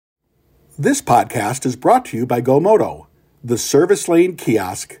This podcast is brought to you by GoMoto, the service lane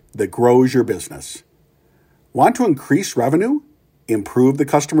kiosk that grows your business. Want to increase revenue, improve the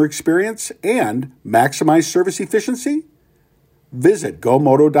customer experience, and maximize service efficiency? Visit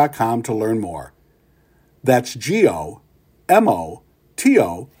GoMoto.com to learn more. That's GoMoto.com.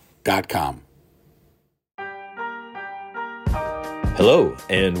 Hello,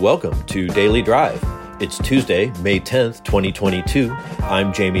 and welcome to Daily Drive. It's Tuesday, May 10th, 2022.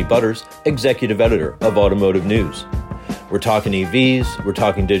 I'm Jamie Butters, Executive Editor of Automotive News. We're talking EVs, we're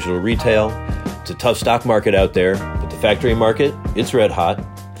talking digital retail. It's a tough stock market out there, but the factory market, it's red hot.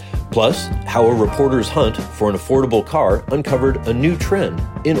 Plus, how a reporter's hunt for an affordable car uncovered a new trend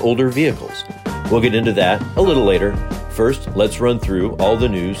in older vehicles. We'll get into that a little later. First, let's run through all the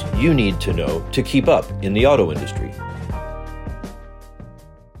news you need to know to keep up in the auto industry.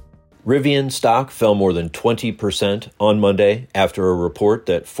 Rivian stock fell more than 20% on Monday after a report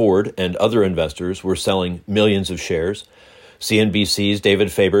that Ford and other investors were selling millions of shares. CNBC's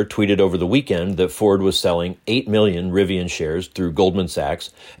David Faber tweeted over the weekend that Ford was selling 8 million Rivian shares through Goldman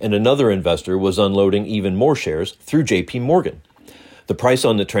Sachs, and another investor was unloading even more shares through JP Morgan. The price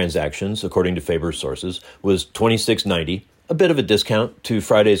on the transactions, according to Faber's sources, was $26.90, a bit of a discount to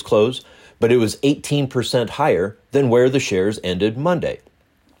Friday's close, but it was 18% higher than where the shares ended Monday.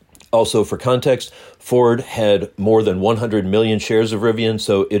 Also, for context, Ford had more than 100 million shares of Rivian,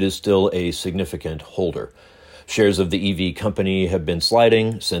 so it is still a significant holder. Shares of the EV company have been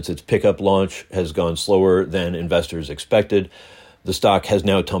sliding since its pickup launch has gone slower than investors expected. The stock has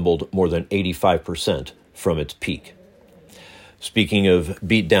now tumbled more than 85% from its peak. Speaking of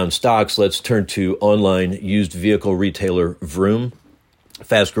beat-down stocks, let's turn to online used vehicle retailer Vroom.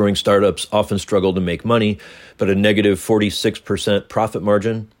 Fast-growing startups often struggle to make money, but a negative 46% profit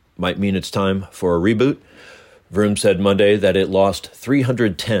margin might mean it's time for a reboot. Vroom said Monday that it lost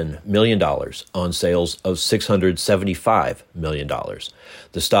 $310 million on sales of $675 million.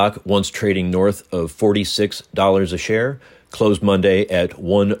 The stock, once trading north of $46 a share, closed Monday at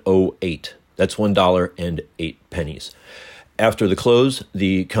 $1.08. That's $1.08. After the close,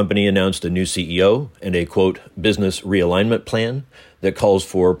 the company announced a new CEO and a, quote, business realignment plan that calls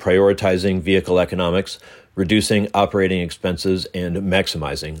for prioritizing vehicle economics, reducing operating expenses, and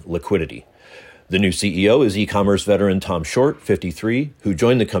maximizing liquidity. The new CEO is e-commerce veteran Tom Short, 53, who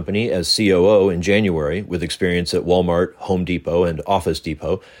joined the company as COO in January with experience at Walmart, Home Depot, and Office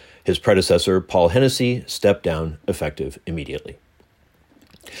Depot. His predecessor, Paul Hennessy, stepped down effective immediately.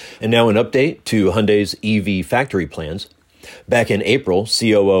 And now an update to Hyundai's EV factory plans. Back in April,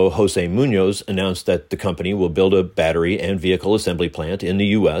 COO Jose Munoz announced that the company will build a battery and vehicle assembly plant in the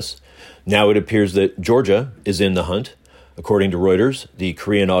U.S. Now it appears that Georgia is in the hunt. According to Reuters, the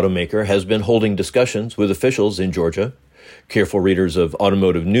Korean automaker has been holding discussions with officials in Georgia. Careful readers of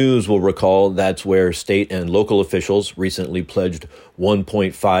Automotive News will recall that's where state and local officials recently pledged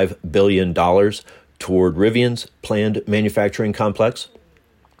 $1.5 billion toward Rivian's planned manufacturing complex.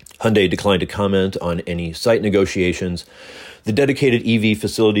 Hyundai declined to comment on any site negotiations. The dedicated EV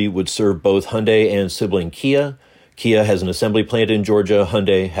facility would serve both Hyundai and sibling Kia. Kia has an assembly plant in Georgia.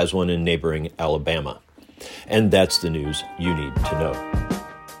 Hyundai has one in neighboring Alabama. And that's the news you need to know.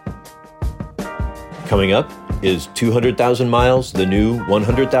 Coming up, is 200,000 miles the new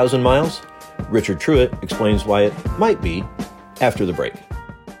 100,000 miles? Richard Truitt explains why it might be after the break.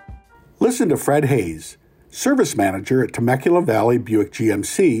 Listen to Fred Hayes, Service Manager at Temecula Valley Buick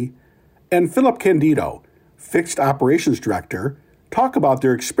GMC, and Philip Candido, Fixed Operations Director, talk about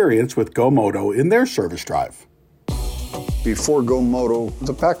their experience with GoMoto in their service drive. Before GoMoto,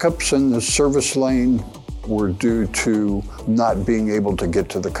 the backups in the service lane were due to not being able to get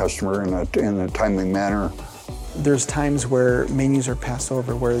to the customer in a timely manner. There's times where menus are passed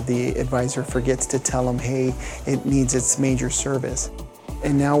over, where the advisor forgets to tell them, hey, it needs its major service.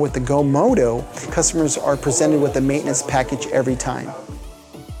 And now with the GoMoto, customers are presented with a maintenance package every time.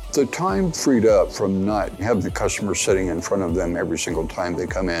 The time freed up from not having the customer sitting in front of them every single time they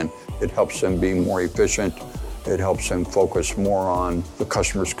come in, it helps them be more efficient. It helps them focus more on the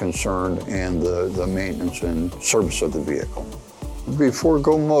customer's concern and the maintenance and service of the vehicle. Before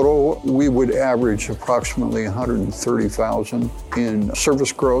GoMoto, we would average approximately $130,000 in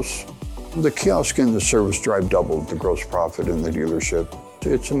service gross. The kiosk in the service drive doubled the gross profit in the dealership.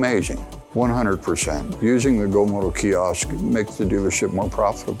 It's amazing, 100%. Using the GoMoto kiosk makes the dealership more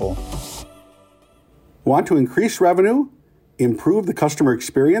profitable. Want to increase revenue, improve the customer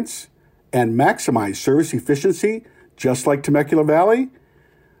experience, and maximize service efficiency just like Temecula Valley?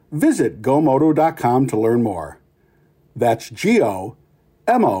 Visit GoMoto.com to learn more. That's GoMoto.com.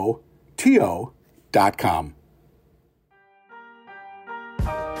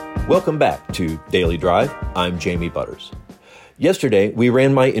 Welcome back to Daily Drive. I'm Jamie Butters. Yesterday, we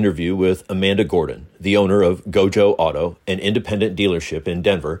ran my interview with Amanda Gordon, the owner of Gojo Auto, an independent dealership in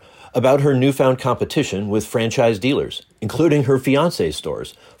Denver, about her newfound competition with franchise dealers, including her fiancé's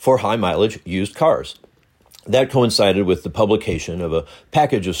stores, for high-mileage used cars. That coincided with the publication of a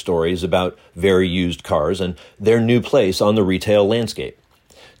package of stories about very used cars and their new place on the retail landscape.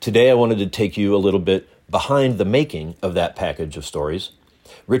 Today, I wanted to take you a little bit behind the making of that package of stories.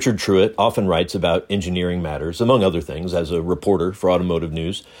 Richard Truitt often writes about engineering matters, among other things, as a reporter for automotive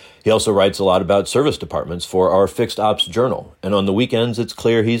news. He also writes a lot about service departments for our Fixed Ops Journal, and on the weekends it's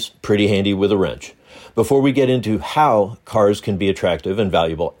clear he's pretty handy with a wrench. Before we get into how cars can be attractive and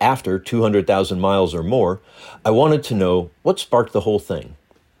valuable after 200,000 miles or more, I wanted to know what sparked the whole thing.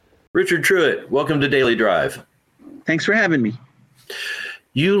 Richard Truitt, welcome to Daily Drive. Thanks for having me.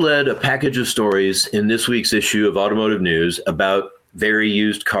 You led a package of stories in this week's issue of Automotive News about very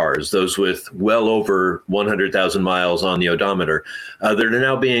used cars, those with well over 100,000 miles on the odometer, that are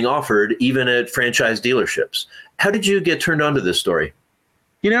now being offered even at franchise dealerships. How did you get turned on to this story?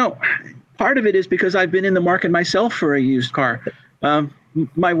 You know, part of it is because I've been in the market myself for a used car.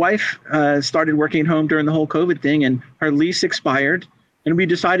 My wife started working at home during the whole COVID thing, and her lease expired, and we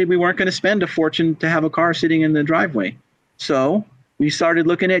decided we weren't going to spend a fortune to have a car sitting in the driveway. So we started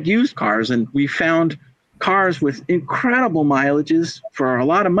looking at used cars, and we found cars with incredible mileages for a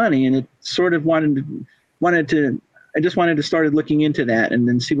lot of money, and it sort of I just wanted to start looking into that and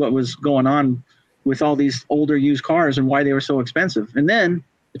then see what was going on with all these older used cars and why they were so expensive. And then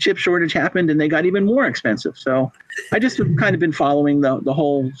the chip shortage happened and they got even more expensive. So I just have kind of been following the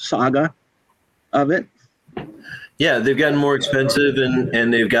whole saga of it. Yeah, they've gotten more expensive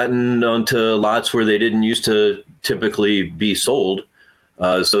and they've gotten onto lots where they didn't used to typically be sold.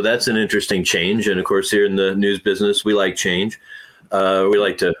 So that's an interesting change. And of course, here in the news business, we like change. We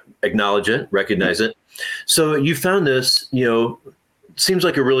like to acknowledge it, recognize it. So you found this, seems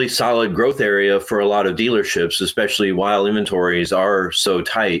like a really solid growth area for a lot of dealerships, especially while inventories are so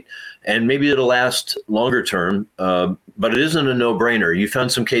tight. And maybe it'll last longer term, but it isn't a no-brainer. You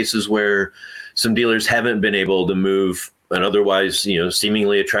found some cases where some dealers haven't been able to move an otherwise,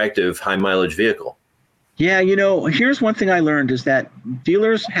 seemingly attractive high mileage vehicle. Yeah, here's one thing I learned is that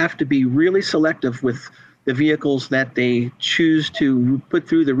dealers have to be really selective with the vehicles that they choose to put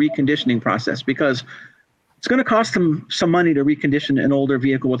through the reconditioning process, because it's going to cost them some money to recondition an older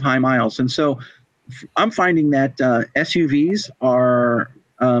vehicle with high miles. And so I'm finding that SUVs are,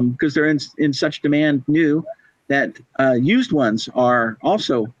 because they're in such demand new, that used ones are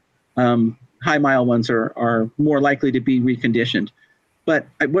also, high mile ones are more likely to be reconditioned. But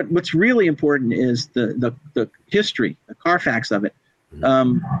what's really important is the history, the Carfax of it.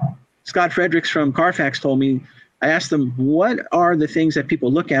 Scott Fredericks from Carfax told me, I asked him, what are the things that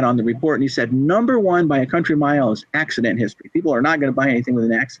people look at on the report? And he said, number one by a country mile is accident history. People are not going to buy anything with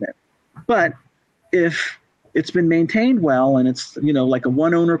an accident. But if it's been maintained well and it's, like a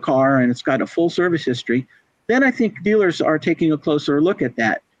one-owner car and it's got a full service history, then I think dealers are taking a closer look at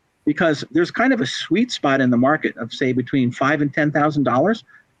that. Because there's kind of a sweet spot in the market of, say, between $5,000 and $10,000,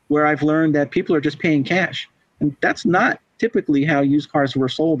 where I've learned that people are just paying cash. And that's not typically how used cars were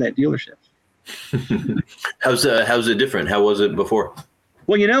sold at dealerships. How's it different? How was it before?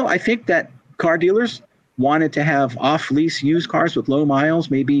 Well, I think that car dealers wanted to have off-lease used cars with low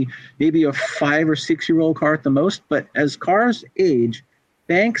miles, maybe a 5 or 6 year old car at the most. But as cars age,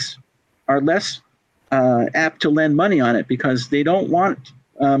 banks are less apt to lend money on it because they don't want.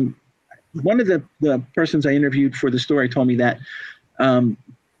 One of the persons I interviewed for the story told me that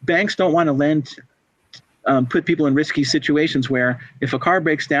banks don't want to lend, put people in risky situations where if a car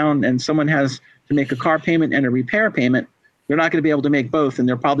breaks down and someone has to make a car payment and a repair payment, they're not going to be able to make both, and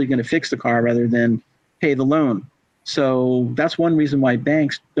they're probably going to fix the car rather than pay the loan. So that's one reason why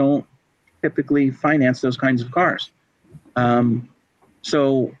banks don't typically finance those kinds of cars.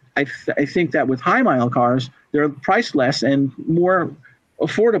 So I think that with high mile cars, they're priced less and more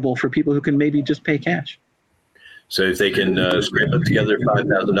affordable for people who can maybe just pay cash. So if they can scrape up together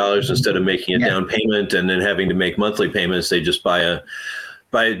 $5,000 instead of making a down payment and then having to make monthly payments, they just buy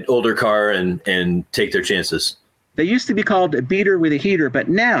an older car and take their chances. They used to be called a beater with a heater, but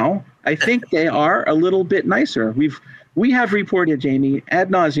now I think they are a little bit nicer. We have reported, Jamie, ad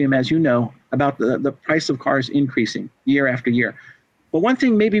nauseum, as you know, about the price of cars increasing year after year. But one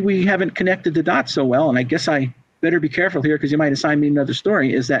thing maybe we haven't connected the dots so well, and I guess I better be careful here because you might assign me another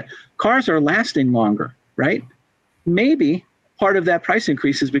story, is that cars are lasting longer, right? Maybe part of that price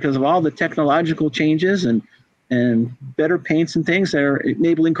increase is because of all the technological changes and better paints and things that are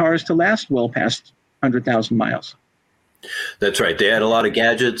enabling cars to last well past 100,000 miles. That's right. They add a lot of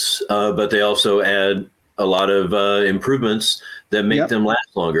gadgets, but they also add a lot of improvements that make them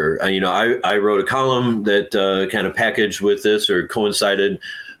last longer. I wrote a column that kind of packaged with this or coincided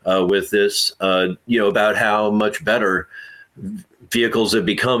with this, about how much better vehicles have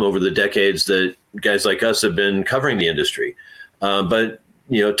become over the decades that guys like us have been covering the industry. But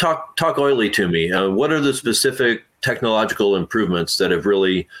talk oily to me. What are the specific technological improvements that have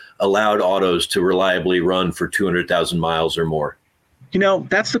really allowed autos to reliably run for 200,000 miles or more?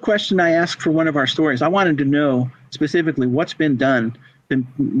 That's the question I asked for one of our stories. I wanted to know specifically what's been done to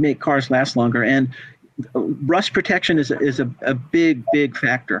make cars last longer. And rust protection is a big, big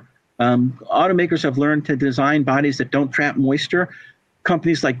factor. Automakers have learned to design bodies that don't trap moisture.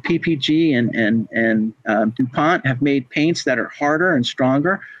 Companies like PPG and DuPont have made paints that are harder and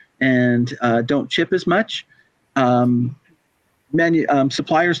stronger and don't chip as much.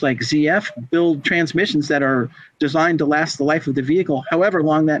 Suppliers like ZF build transmissions that are designed to last the life of the vehicle, however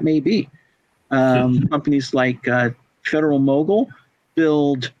long that may be. Companies like Federal Mogul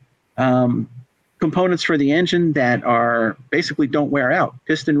build components for the engine that are basically don't wear out.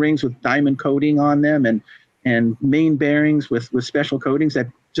 Piston rings with diamond coating on them and main bearings with special coatings that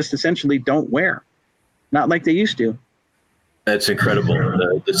just essentially don't wear, not like they used to. That's incredible.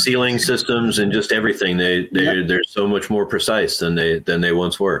 The sealing systems and just everything, they're so much more precise than they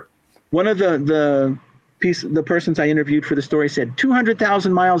once were. One of the persons I interviewed for the story said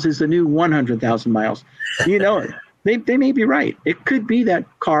 200,000 miles is the new 100,000 miles. They may be right. It could be that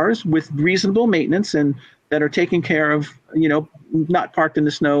cars with reasonable maintenance and that are taken care of, not parked in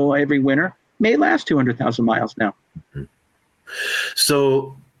the snow every winter, may last 200,000 miles now.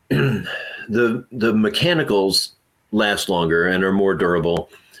 So the mechanicals last longer and are more durable.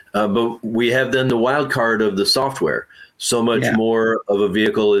 But we have then the wild card of the software. So much more of a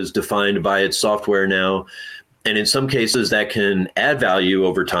vehicle is defined by its software now. And in some cases that can add value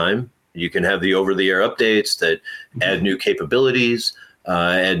over time. You can have the over-the-air updates that add new capabilities,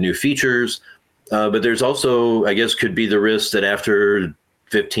 add new features. But there's also, I guess, could be the risk that after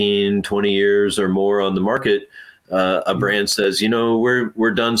 15, 20 years or more on the market, a brand says,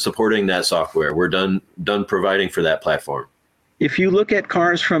 we're done supporting that software. We're done providing for that platform. If you look at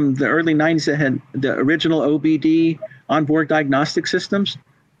cars from the early 90s that had the original OBD, onboard diagnostic systems,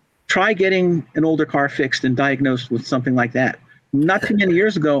 try getting an older car fixed and diagnosed with something like that. Not too many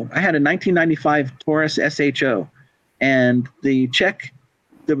years ago, I had a 1995 Taurus SHO, and the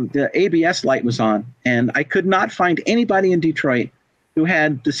ABS light was on, and I could not find anybody in Detroit who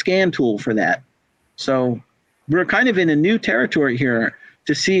had the scan tool for that. So we're kind of in a new territory here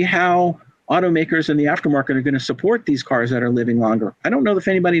to see how automakers in the aftermarket are going to support these cars that are living longer. I don't know if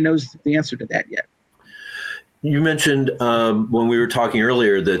anybody knows the answer to that yet. You mentioned when we were talking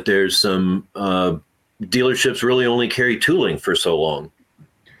earlier that there's some dealerships really only carry tooling for so long.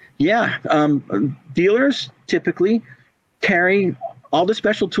 Yeah. Dealers typically carry all the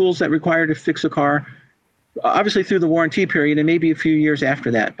special tools that require to fix a car, obviously through the warranty period and maybe a few years after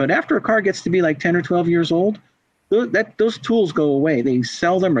that. But after a car gets to be like 10 or 12 years old, those tools go away. They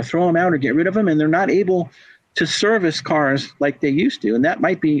sell them or throw them out or get rid of them, and they're not able to service cars like they used to. And that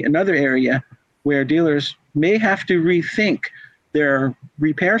might be another area where dealers may have to rethink their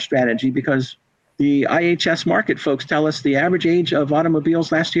repair strategy, because the IHS Markit folks tell us the average age of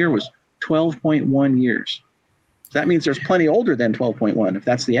automobiles last year was 12.1 years. That means there's plenty older than 12.1 if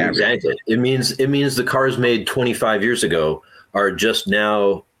that's the average. Exactly. It means the cars made 25 years ago are just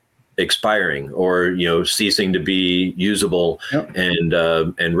now expiring or ceasing to be usable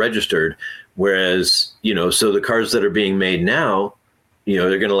and registered. Whereas so the cars that are being made now,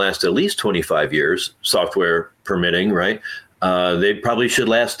 they're going to last at least 25 years, software permitting, right? They probably should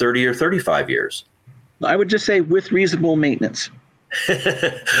last 30 or 35 years. I would just say with reasonable maintenance.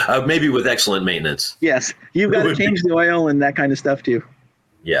 Maybe with excellent maintenance. Yes, you've got to change the oil and that kind of stuff too.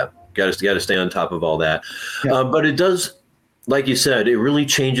 Yeah, got to stay on top of all that. Yeah. But it does, like you said, it really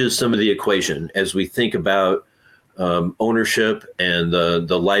changes some of the equation as we think about ownership and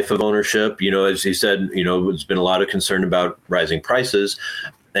the life of ownership. As you said, there's been a lot of concern about rising prices,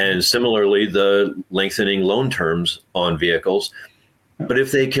 and similarly, the lengthening loan terms on vehicles. But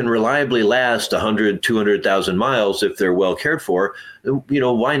if they can reliably last 100, 200,000 miles, if they're well cared for,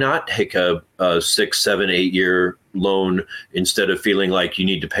 why not take a 6, 7, 8 year loan instead of feeling like you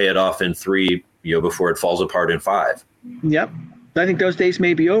need to pay it off in 3, before it falls apart in 5? Yep. I think those days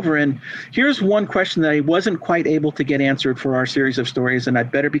may be over. And here's one question that I wasn't quite able to get answered for our series of stories, and I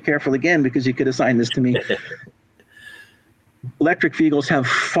better be careful again because you could assign this to me. Electric vehicles have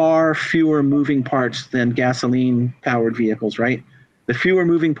far fewer moving parts than gasoline-powered vehicles, right? The fewer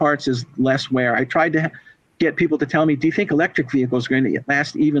moving parts is less wear. I tried to get people to tell me, do you think electric vehicles are going to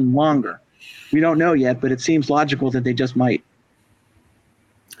last even longer? We don't know yet, but it seems logical that they just might.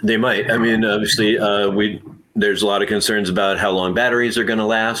 They might. I mean, obviously, there's a lot of concerns about how long batteries are going to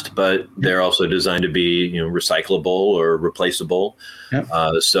last, but they're also designed to be, recyclable or replaceable. Yep.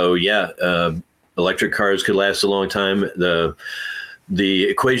 Electric cars could last a long time. The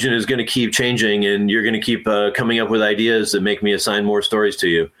equation is going to keep changing, and you're going to keep coming up with ideas that make me assign more stories to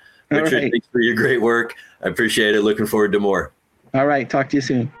you. Richard, thanks for your great work. I appreciate it. Looking forward to more. All right. Talk to you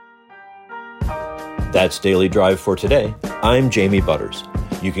soon. That's Daily Drive for today. I'm Jamie Butters.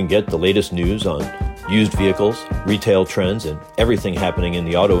 You can get the latest news on used vehicles, retail trends, and everything happening in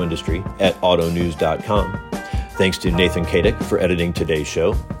the auto industry at autonews.com. Thanks to Nathan Kadick for editing today's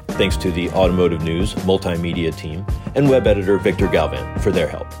show. Thanks to the Automotive News multimedia team and web editor Victor Galvan for their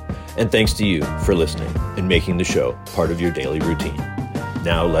help. And thanks to you for listening and making the show part of your daily routine.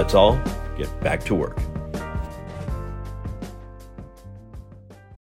 Now let's all get back to work.